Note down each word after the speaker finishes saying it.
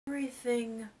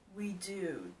Everything we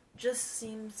do just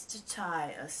seems to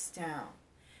tie us down,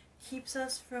 keeps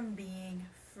us from being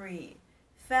free.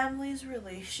 Families,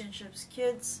 relationships,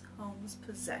 kids, homes,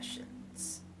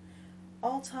 possessions.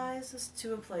 All ties us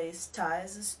to a place,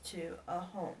 ties us to a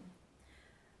home.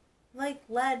 Like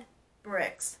lead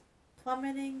bricks,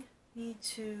 plummeting me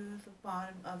to the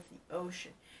bottom of the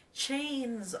ocean.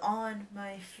 Chains on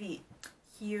my feet,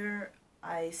 here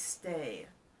I stay.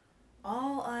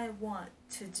 All I want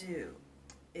to do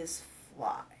is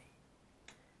fly.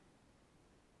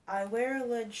 I wear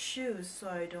lead shoes so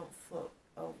I don't float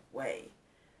away.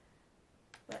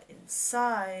 But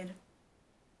inside,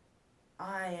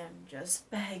 I am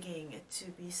just begging to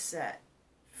be set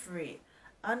free.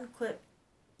 Unclip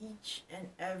each and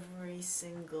every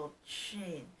single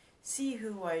chain. See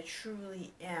who I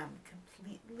truly am,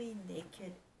 completely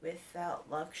naked without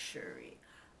luxury.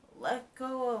 Let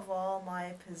go of all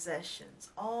my possessions,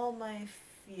 all my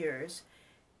fears,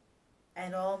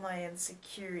 and all my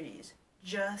insecurities.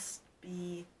 Just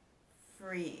be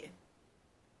free.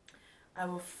 I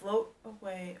will float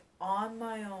away on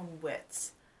my own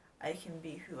wits. I can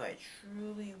be who I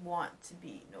truly want to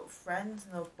be. No friends,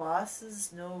 no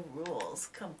bosses, no rules.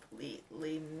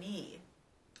 Completely me.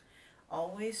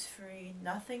 Always free,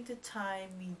 nothing to tie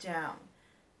me down.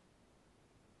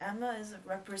 Emma is a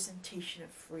representation of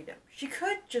freedom. She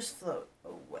could just float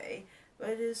away, but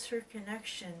it is her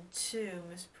connection to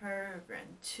Miss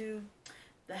Peregrine, to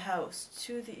the house,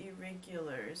 to the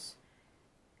irregulars,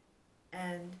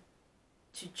 and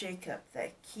to Jacob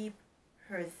that keep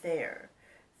her there.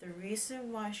 The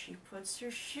reason why she puts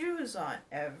her shoes on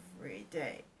every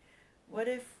day. What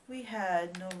if we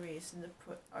had no reason to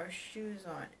put our shoes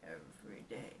on every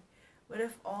day? What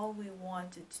if all we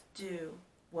wanted to do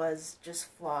was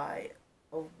just fly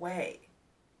away?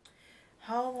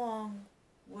 How long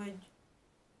would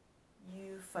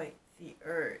you fight the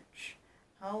urge?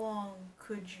 How long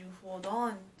could you hold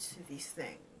on to these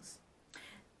things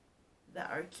that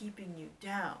are keeping you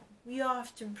down? We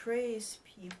often praise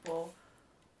people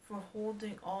for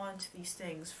holding on to these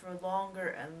things for longer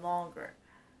and longer.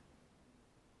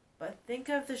 But think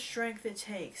of the strength it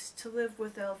takes to live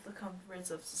without the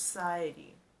comforts of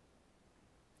society,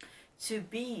 to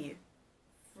be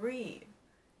free.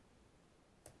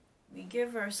 We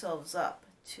give ourselves up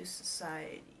to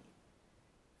society.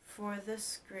 For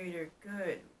this greater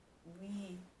good,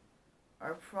 we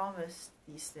are promised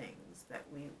these things that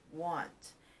we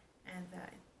want and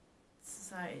that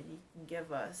society can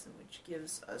give us, and which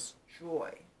gives us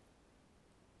joy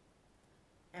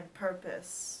and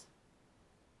purpose.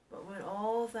 But when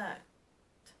all that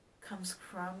comes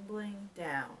crumbling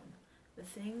down, the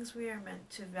things we are meant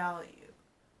to value,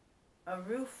 a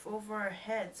roof over our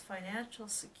heads, financial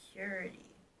security,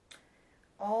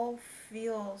 all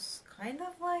feels kind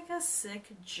of like a sick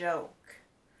joke.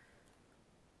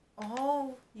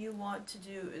 All you want to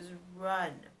do is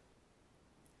run.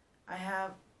 I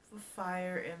have a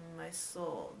fire in my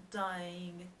soul,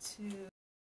 dying to